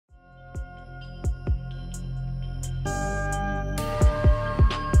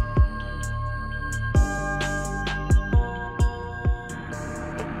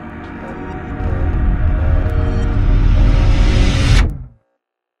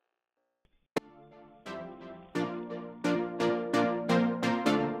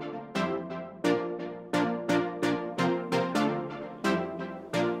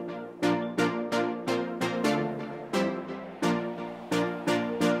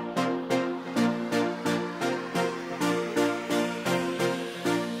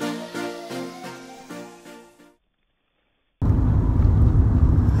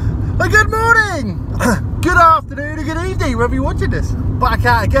Good morning, good afternoon, and good evening, wherever you're watching this. Back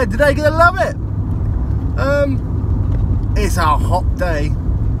out again today, gonna love it. It's a hot day.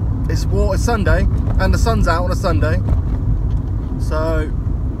 It's Sunday, and the sun's out on a Sunday. So,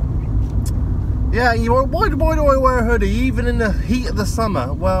 yeah, why do I wear a hoodie even in the heat of the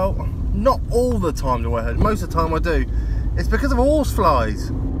summer? Well, not all the time do I wear a hoodie. Most of the time I do. It's because of horseflies.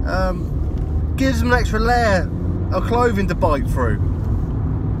 Gives them an extra layer of clothing to bite through.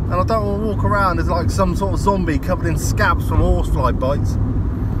 And I don't want to walk around as like some sort of zombie covered in scabs from horsefly bites.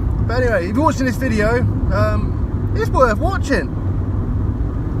 But anyway, if you're watching this video, it's worth watching.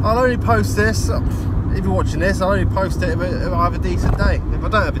 I'll only post this, if you're watching this, I'll only post it if I have a decent day. If I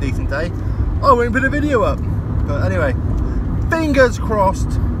don't have a decent day, I won't put a video up. But anyway, fingers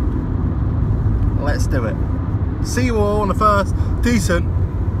crossed. Let's do it. See you all on the first decent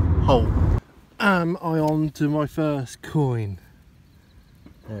hole. Am I on to my first coin?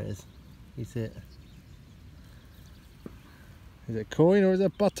 There it is. You see it? Is it a coin or is it a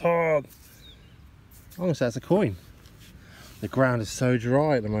button? I'm going to say it's a coin. The ground is so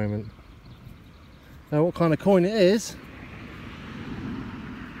dry at the moment. Now what kind of coin it is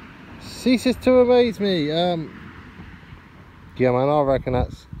ceases to amaze me. Yeah man, I reckon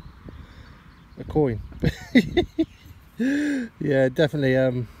that's a coin. Yeah, definitely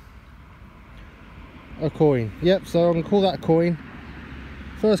a coin. Yep, so I'm going to call that a coin.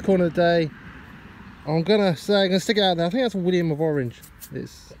 First coin of the day. I'm going to stick it out there. I think that's a William of Orange.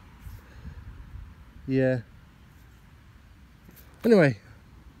 It's, yeah. Anyway,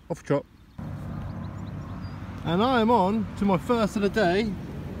 off drop. And I am on to my first of the day.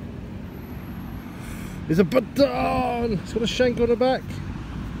 It's a button. It's got a shank on the back.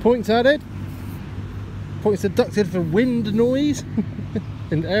 Points added. Points deducted for wind noise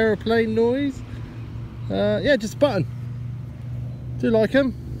and aeroplane noise. Yeah, just a button. Do like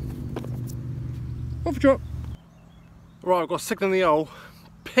them. Off drop. Right, I've got a signal in the hole.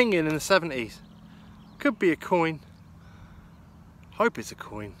 Pinging in the 70s. Could be a coin. Hope it's a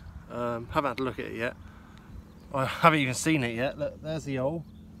coin. Haven't had a look at it yet. I haven't even seen it yet. Look, there's the hole.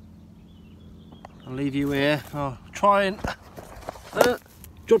 I'll leave you here. I'll try and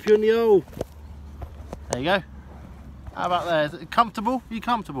drop you in the hole. There you go. How about there? Is it comfortable? Are you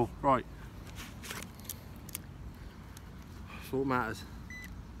comfortable? Right. That's what matters.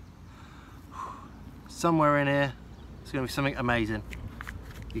 Somewhere in here, it's going to be something amazing,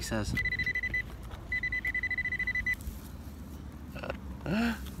 he says.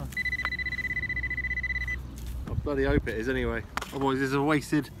 I bloody hope it is anyway. Otherwise there's a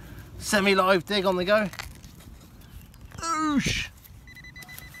wasted semi-live dig on the go. Oosh!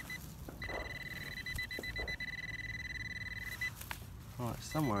 Right,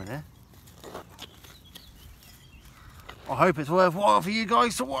 somewhere in here. I hope it's worthwhile for you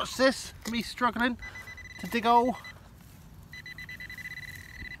guys to watch this. Me struggling to dig a hole.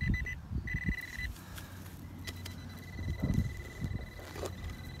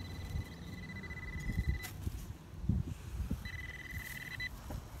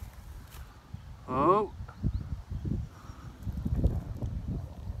 Oh.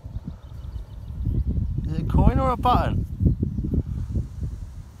 Is it a coin or a button?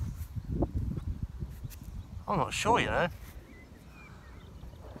 I'm not sure, you know.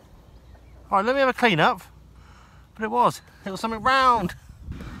 Alright, let me have a clean up. But it was something round.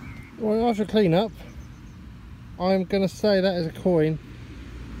 Well, after a clean up, I'm going to say that is a coin.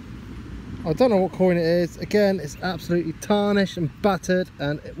 I don't know what coin it is. Again, it's absolutely tarnished and battered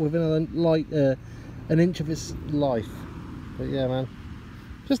and within an inch of its life. But yeah, man.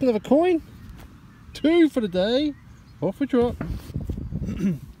 Just another coin. 2 for the day. Off we drop.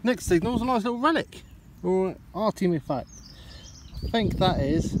 Next signal is a nice little relic. Or artifact. I think that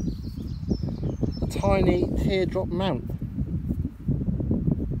is a tiny teardrop mount.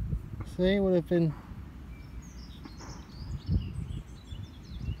 See, would have been.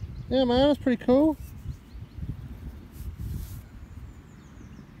 Yeah, man, that's pretty cool.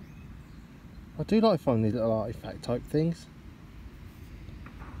 I do like finding these little artifact type things.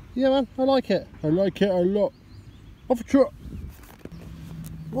 Yeah, man, I like it. I like it a lot. Off a trot.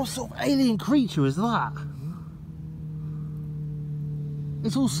 What sort of alien creature is that?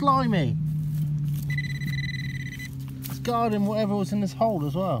 It's all slimy. It's guarding whatever was in this hole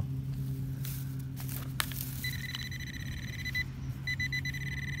as well.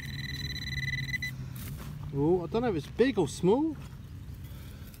 Oh, I don't know if it's big or small.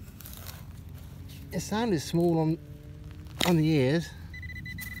 It sounded small on the ears,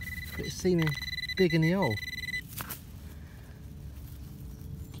 but it's seeming big in the hole.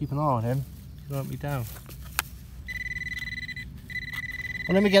 Keep an eye on him, he won't be down.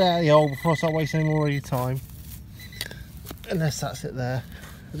 Well, let me get it out of the hole before I start wasting any more of your time. Unless that's it there.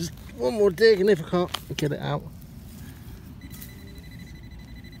 Just one more dig, and if I can't get it out.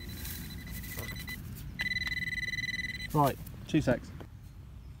 Right, 2 secs.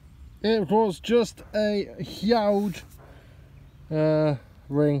 It was just a huge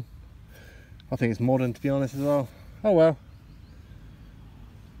ring. I think it's modern, to be honest, as well. Oh well.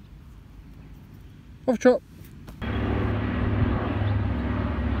 Off trot.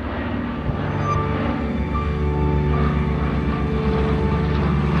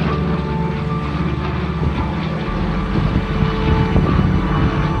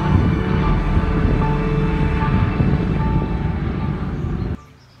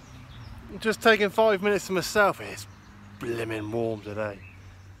 Just taking 5 minutes to myself. It's blimmin' warm today.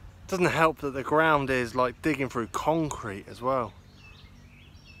 Doesn't help that the ground is like digging through concrete as well.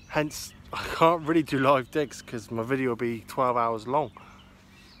 Hence, I can't really do live digs because my video will be 12 hours long.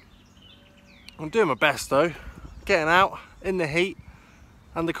 I'm doing my best though. Getting out in the heat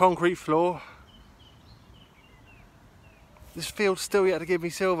and the concrete floor. This field's still yet to give me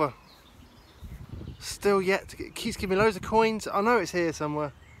silver. Still yet to get, it keeps giving me loads of coins. I know it's here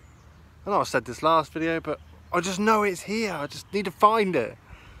somewhere. I know I said this last video, but I just know it's here. I just need to find it.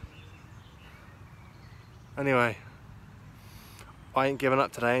 Anyway, I ain't giving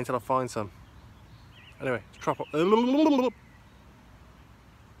up today until I find some. Anyway, let's drop up.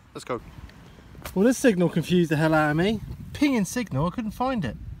 Let's go. Well, this signal confused the hell out of me. Pinging signal, I couldn't find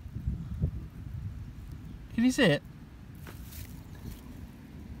it. Can you see it?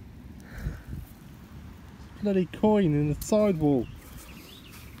 Bloody coin in the sidewall.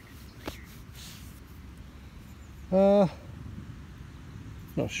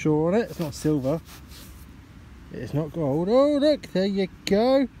 Not sure on it. It's not silver. It's not gold. Oh look, there you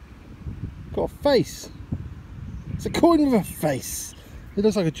go. Got a face. It's a coin with a face. It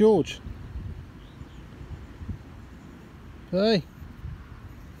looks like a George. Hey,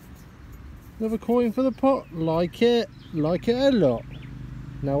 another coin for the pot. Like it a lot.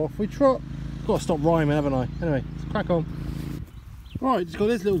 Now off we trot. Got to stop rhyming, haven't I? Anyway, let's crack on. Right, just got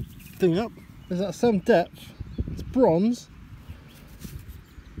this little thing up. There's at some depth. It's bronze.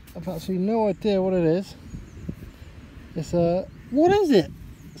 I've absolutely no idea what it is. It's a, what is it?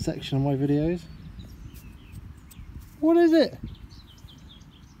 Section of my videos. What is it?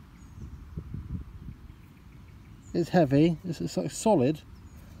 It's heavy. It's like solid.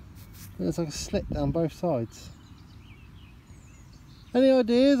 There's like a slit down both sides. Any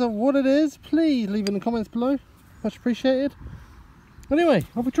ideas of what it is? Please leave in the comments below. Much appreciated. Anyway,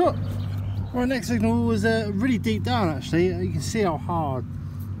 off we trot. Right, next signal was really deep down actually. You can see how hard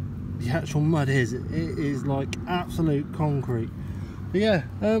the actual mud is. It is like absolute concrete. But yeah,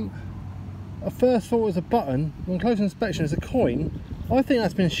 I first thought it was a button. On close inspection it's a coin. I think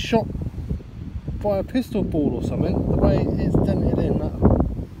that's been shot by a pistol ball or something, the way it's dented in that.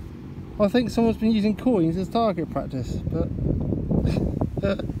 I think someone's been using coins as target practice, but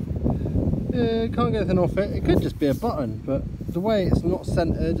yeah, can't get anything off it. It could just be a button, but the way it's not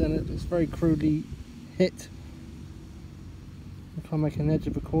centered and it's very crudely hit. I can't make an edge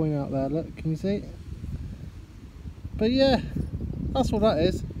of a coin out there, look, can you see it? But yeah, that's what that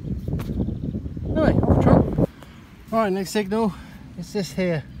is. Anyway, off trot. Right, next signal is this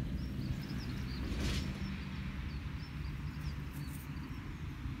here.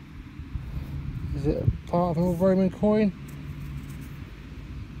 Is it part of an old Roman coin?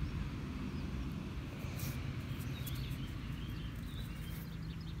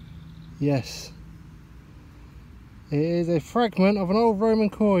 Yes, it is a fragment of an old Roman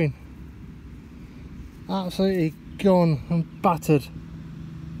coin. Absolutely gone and battered.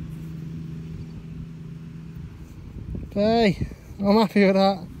 But hey, I'm happy with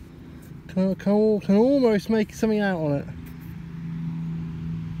that. Can almost make something out on it.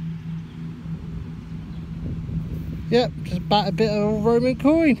 Yep, just bat a bit of a Roman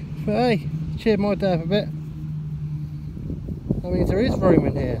coin. But hey, cheered my day up a bit. That means there is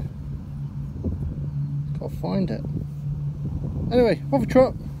Roman here. Gotta find it. Anyway, off a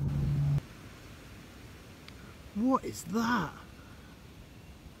trot. What is that?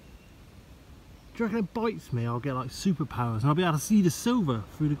 Do you reckon it bites me? I'll get like superpowers and I'll be able to see the silver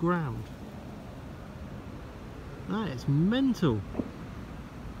through the ground. That is mental.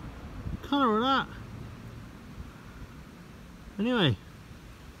 Colour of that. Anyway,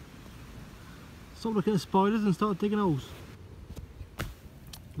 stop looking at spiders and start digging holes.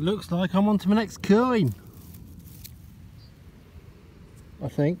 Looks like I'm on to my next coin. I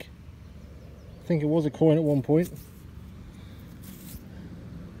think it was a coin at one point.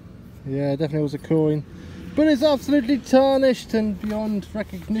 Yeah, definitely was a coin. but it's absolutely tarnished and beyond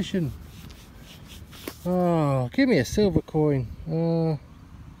recognition. Oh, give me a silver coin. I'm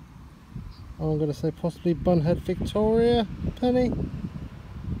going to say possibly Bunhead Victoria penny.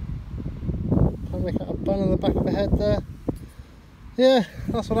 Can't make out a bun on the back of the head there. Yeah,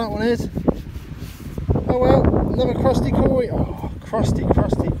 that's what that one is. Oh well, another crusty coin. Oh, crusty.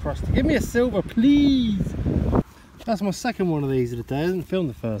 Give me a silver, please. That's my second one of these of the day. I didn't film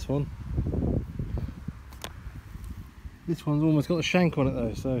the first one. This one's almost got a shank on it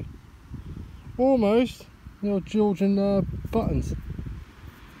though, so almost the old Georgian buttons.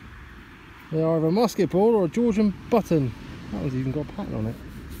 They are either a musket ball or a Georgian button. That one's even got a pattern on it.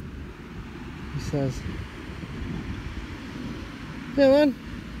 He says, yeah man,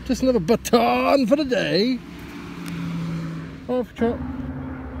 just another baton for the day. Off chop.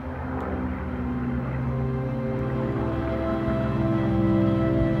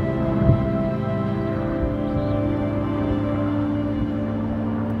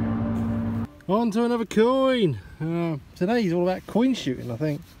 On to another coin. Today's all about coin shooting, I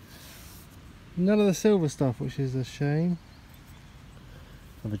think. None of the silver stuff, which is a shame.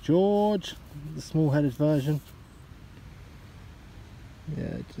 Another George, the small-headed version.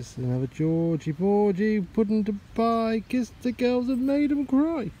 Yeah, just another Georgie Borgie, pudding to buy, kissed the girls and made them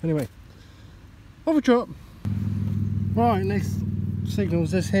cry. Anyway, off a chop. Right, next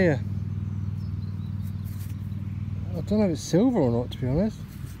signal's this here. I don't know if it's silver or not, to be honest.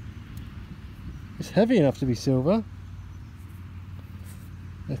 It's heavy enough to be silver.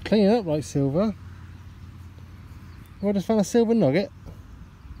 They're cleaning up like silver. I just found a silver nugget.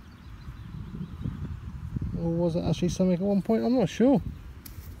 Or was it actually something at one point? I'm not sure.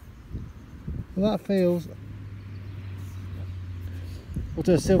 Well, that feels... We'll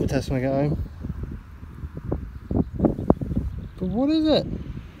do a silver test when I get home. But what is it?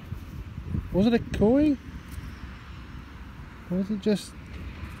 Was it a coin? Or was it just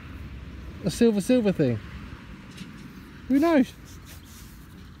a silver thing? Who knows?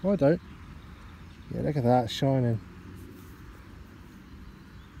 I don't. Yeah, look at that, shining.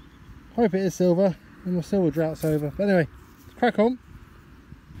 Hope it is silver and my silver drought's over. But anyway, let's crack on.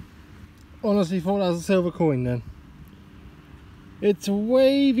 Honestly thought that was a silver coin then. It's a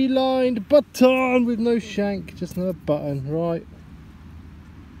wavy lined button with no shank, just another button, right.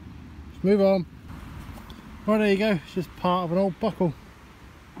 Let's move on. Right, there you go, it's just part of an old buckle.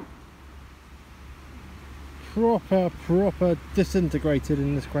 Proper disintegrated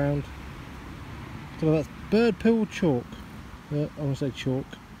in this ground. So that's bird pill chalk. I want to say chalk.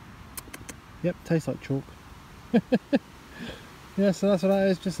 Yep, tastes like chalk. Yeah, so that's what that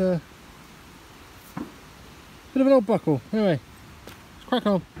is, just a bit of an old buckle. Anyway, let's crack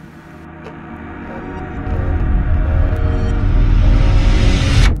on.